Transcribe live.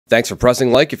Thanks for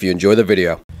pressing like if you enjoy the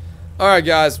video. Alright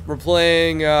guys, we're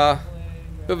playing a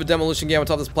bit of a demolition game on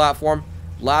top of this platform.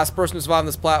 Last person to survive on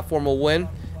this platform will win.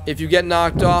 If you get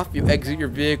knocked off, you exit your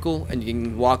vehicle and you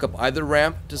can walk up either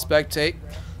ramp to spectate.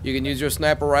 You can use your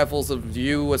sniper rifles to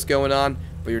view what's going on,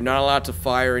 but you're not allowed to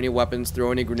fire any weapons,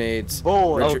 throw any grenades.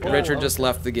 Richard just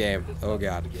left the game. Oh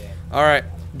god. Alright,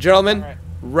 gentlemen,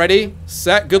 ready,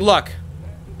 set, good luck.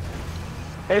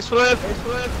 Hey Swift! Hey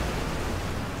Swift!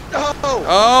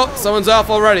 Oh, someone's off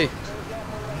already.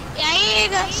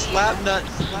 Yeah, Slap nut.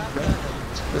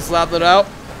 Just slap it out.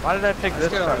 Why did I pick this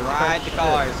car? Ride the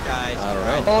cars, guys. I don't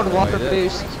know. Hold water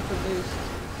boost.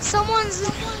 someone's.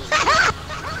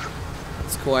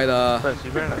 It's quite No.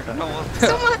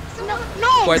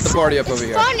 Quite the party up over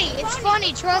here. It's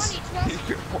funny. Trust me.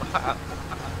 Wow.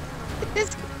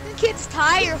 This kid's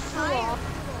tire flew off.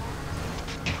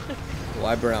 Well,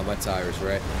 I burn out my tires,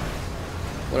 right?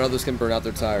 What others can burn out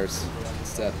their tires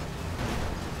instead?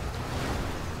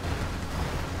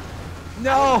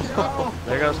 No!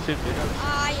 There goes 2 people.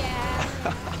 Ah,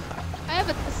 yeah. I have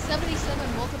a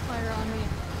 77 multiplier on me.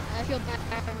 I feel bad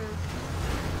for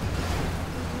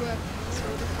whoever.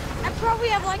 I probably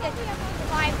have like a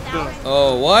 5,000.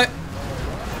 Oh, what?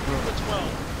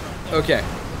 Okay.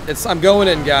 I'm going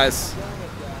in, guys.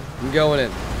 I'm going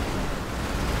in.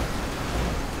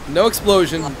 No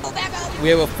explosion. We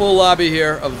have a full lobby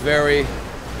here of very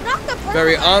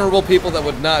honorable people that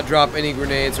would not drop any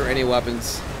grenades or any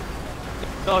weapons.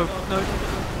 No.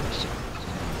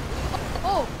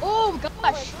 Oh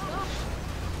gosh.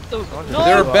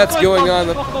 There are bets going on.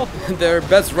 There are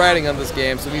bets riding on this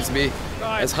game, so it needs to be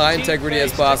as high integrity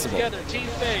as possible. Alright,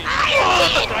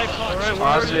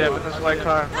 Ozzy, I'm in this white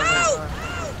car.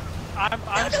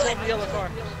 I'm still in the yellow car.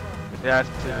 Yeah, it's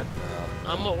 2.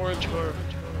 I'm the orange car.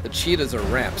 The cheetahs are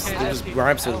ramps. They're just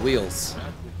ramps with wheels.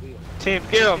 Team,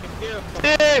 get him!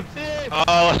 Team!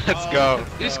 Oh, let's go.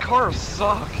 These cars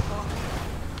suck.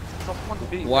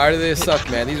 Why do they suck,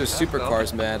 man? These are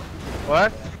supercars, man.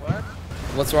 What?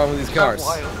 What's wrong with these cars?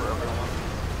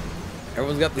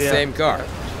 Everyone's got the same car.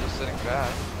 Just sitting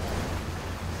back.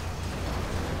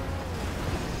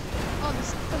 Oh,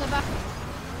 this in the back.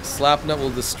 Slapnut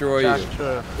will destroy you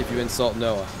if you insult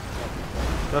Noah.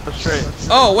 Go straight.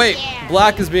 Oh wait,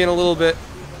 Black is being a little bit.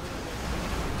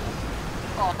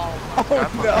 Oh no!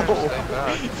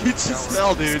 You just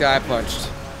fell, dude. Sky punched.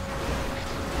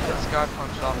 This guy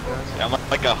punched off there. Yeah, I'm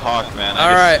like a hawk, man.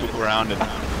 All right. Swoop around and...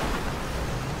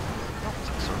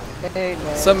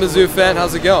 What's up, Mizzou fan?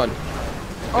 How's it going?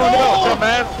 Oh no,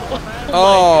 man!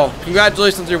 Oh,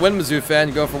 congratulations on your win, Mizzou fan.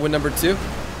 You going for win number 2?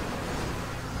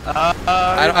 I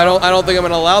don't think I'm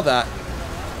gonna allow that.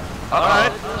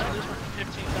 Alright.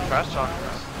 Trash talk.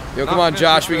 Yo, come on,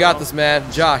 Josh. We got this, man.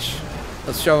 Josh,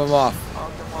 let's shove him off.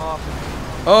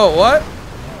 Oh, what?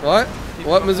 What?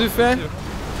 What, Mizzou fan?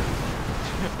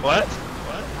 What?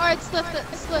 Alright, slip.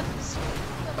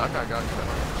 That guy got cut.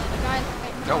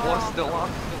 No one's still on.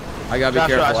 I gotta be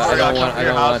careful. I don't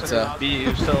want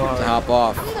to hop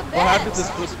off. What happens if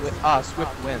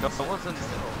Swift wins? No one's in.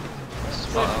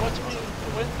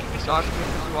 Josh,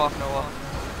 you off, Noah.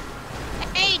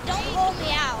 Hey, don't roll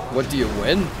me out. What do you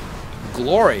win?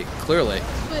 Glory, clearly.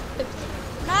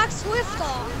 Knock Swift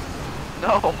off.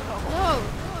 No.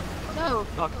 No.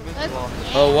 Knock Mitchell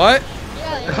off. Oh, what?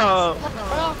 Yeah.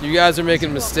 You guys are making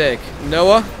a mistake.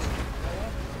 Noah,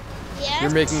 Yes.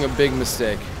 you're making a big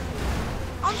mistake.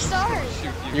 I'm sorry.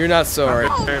 You're not sorry.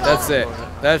 Oh, no. That's it.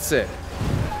 That's it.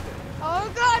 Oh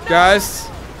God. No. Guys.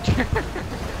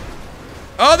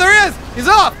 Oh, there he is! He's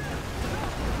off!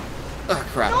 Oh,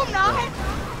 crap. No, I'm not.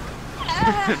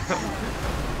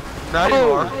 Now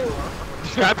you are. I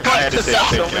had to say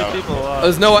So many people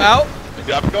Is Noah out?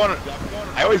 I'm going.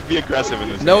 I always be aggressive in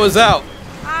this. Noah's out.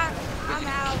 I'm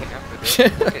out.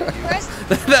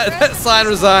 that sign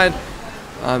resigned.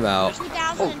 I'm out.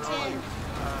 2010.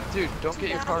 Dude, don't get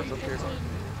your cars up here.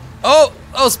 Oh,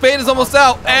 Spade is almost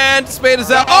out, and Spade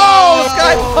is out. Oh,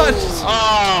 Sky punched.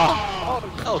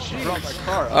 Oh, she dropped my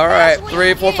car. All right,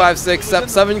 3, 4, 5, 6,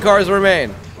 7 cars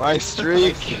remain. My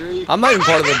streak. I'm not even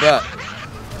part of the bet.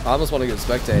 I almost want to get a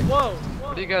spectate. Whoa.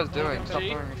 What are you guys doing? Stop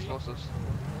throwing explosives.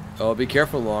 Oh, be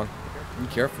careful, Long. Be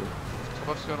careful.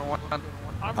 What's going on?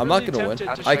 I'm not gonna win.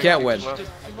 I can't win.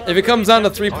 If it comes down to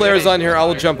 3 players on here, I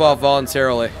will jump off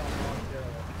voluntarily.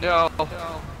 No.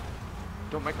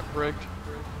 Don't make a break.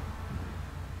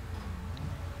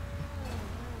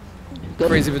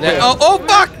 Crazy banana. Oh,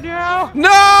 fuck!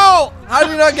 No! How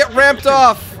did you not get ramped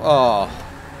off? Oh,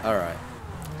 all right.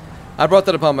 I brought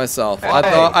that upon myself.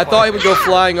 I thought he would go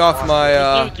flying off my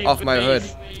hood.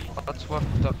 Let's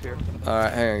Swift up here. All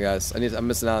right, hang on, guys. I'm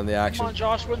missing out on the Come action. on,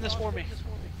 Josh, win this for me.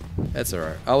 That's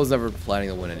alright. I was never planning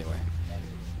to win anyway.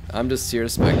 I'm just here to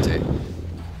spectate.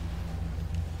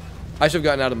 I should have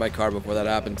gotten out of my car before that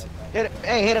happened. Hit him.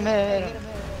 Hey, hit him. Hit him.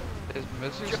 Is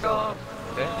Mizzou still up?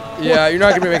 Yeah, you're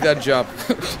not gonna make that jump.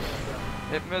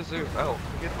 Hit Mizzou. Oh,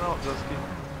 get him out, Zesky.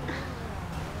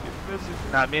 Get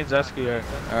Mizzou. Nah, me and Zesky are.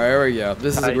 Alright, here we go.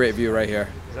 This is a great view right here.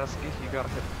 Zesky, you gotta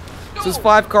hit. So there's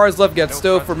 5 cars left. Get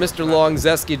stove for Mr. Long,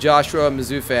 Zesky, Joshua, and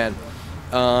Mizzou fan.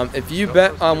 If you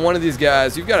bet on one of these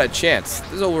guys, you've got a chance.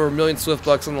 There's over $1 million Swift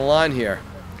bucks on the line here,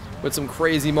 with some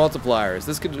crazy multipliers.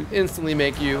 This could instantly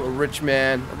make you a rich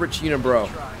man, a rich unibro.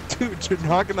 Dude, you're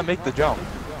not gonna make the jump.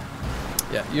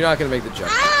 Yeah, you're not gonna make the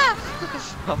jump.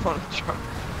 I'm on a truck.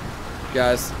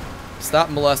 Guys, stop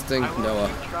molesting Noah.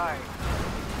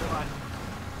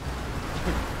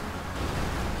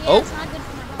 Yeah, it's not good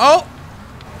for my health. Oh!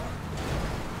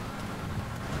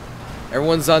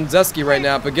 Everyone's on Zesky right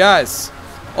now, but guys,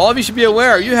 all of you should be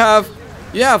aware, you have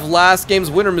last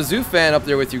game's winner Mizzou fan up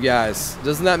there with you guys.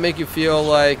 Doesn't that make you feel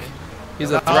like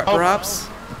he's a threat, perhaps?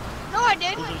 No, I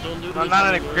did. I'm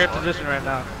not in a great position right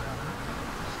now.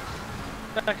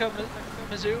 Back up,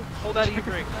 Mizzou. Hold that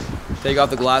e-brake. Take off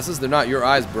the glasses. They're not your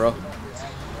eyes, bro.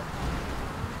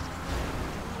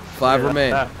 5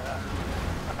 remain. I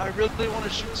really want to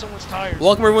shoot someone's tires.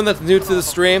 Welcome everyone that's new to the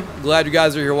stream. Glad you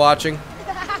guys are here watching.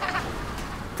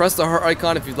 Press the heart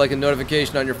icon if you'd like a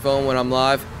notification on your phone when I'm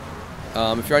live.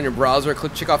 If you're on your browser,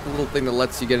 check off the little thing that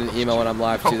lets you get an email when I'm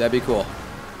live too. That'd be cool.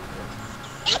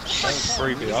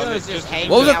 Creepy. What was it?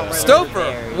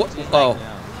 Stouffer! What?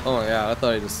 Oh yeah, I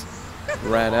thought he just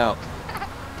ran out.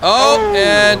 Oh,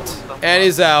 and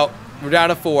he's out. We're down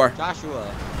to 4.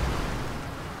 Joshua.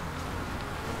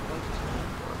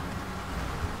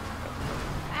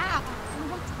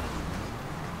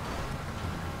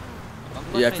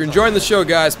 Yeah, if you're enjoying the show,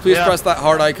 guys, please press that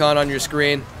heart icon on your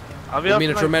screen. It would mean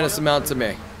a tremendous amount to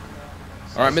me.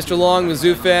 All right, Mr. Long,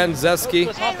 Mizzou fan, Zesky,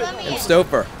 and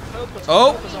Stouffer.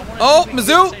 Oh,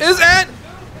 Mizzou is in.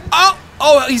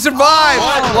 Oh, he survived.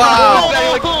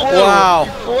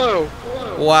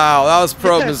 Wow, that was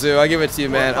pro, Mizzou. I give it to you,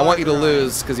 man. I want you to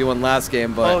lose because you won last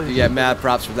game, but you get mad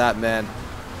props for that, man.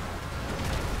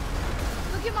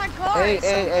 Look at my car.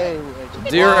 Hey.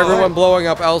 Dear everyone blowing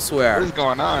up elsewhere. What is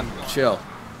going on? Chill.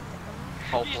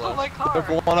 Hopeless. They're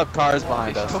blowing up cars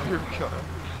behind us.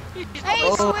 Hey,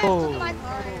 Swift, look at my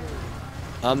car.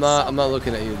 I'm not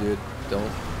looking at you, dude.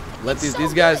 Don't let these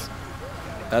guys.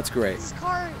 That's great. This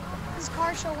car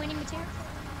show winning material.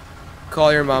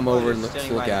 Call your mom over and look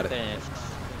at it.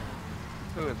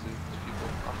 Who is these people?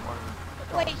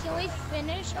 I'm Wait, can we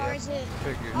finish or is it?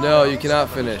 No, you cannot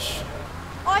finish.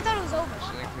 Oh, I thought it was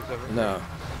over. No.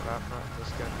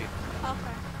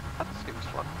 Okay.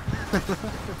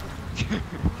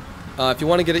 If you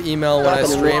want to get an email when I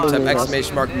stream,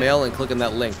 type !mail and click on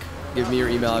that link. Give me your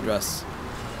email address.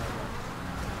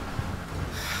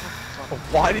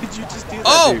 Why did you just do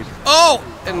that,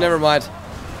 dude? And never mind.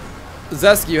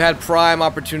 Zesky, you had prime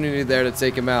opportunity there to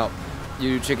take him out.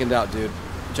 You chickened out, dude.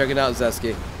 Checking out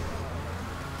Zesky.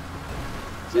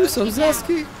 You so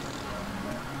Zesky?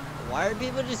 Why are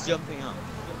people just jumping up?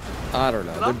 I don't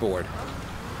know. They're bored.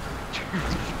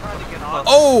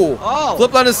 Oh!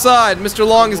 Flipped on his side. Mr.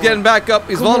 Long is getting back up.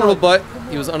 He's vulnerable, but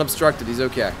he was unobstructed. He's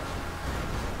okay.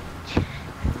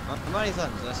 Somebody's on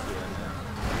Zesky right now.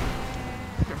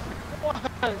 What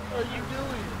are you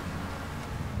doing?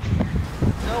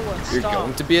 No one, You're stop.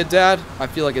 going to be a dad? I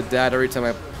feel like a dad every time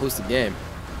I post a game.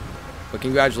 But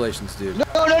congratulations, dude. No!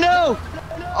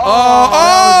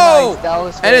 Oh! Nice. That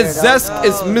was And fair.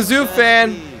 it's Mizzou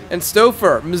fan and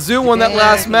Stouffer. Mizzou won that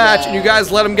last match, and you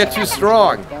guys let him get too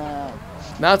strong.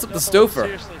 Now it's up to Stouffer.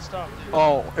 Seriously, stop, dude.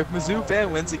 Oh, if Mizzou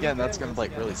fan wins again, that's gonna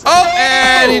like really suck. Oh,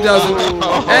 and he doesn't.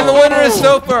 And the winner is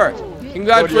Stouffer.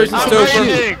 Congratulations,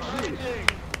 Stouffer.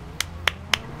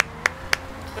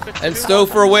 And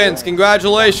Stouffer wins.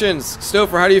 Congratulations.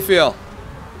 Stouffer, how do you feel?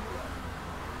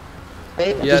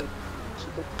 Yeah. Good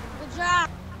job.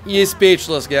 He is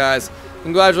speechless, guys.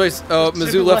 Congratulations. Oh,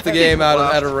 Mizzou left the game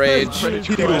out of rage.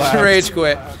 Rage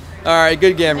quit. Alright,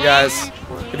 good game, guys.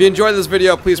 If you enjoyed this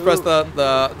video, please press the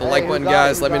like button,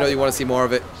 guys. Let me know you want to see more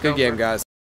of it. Good game, guys.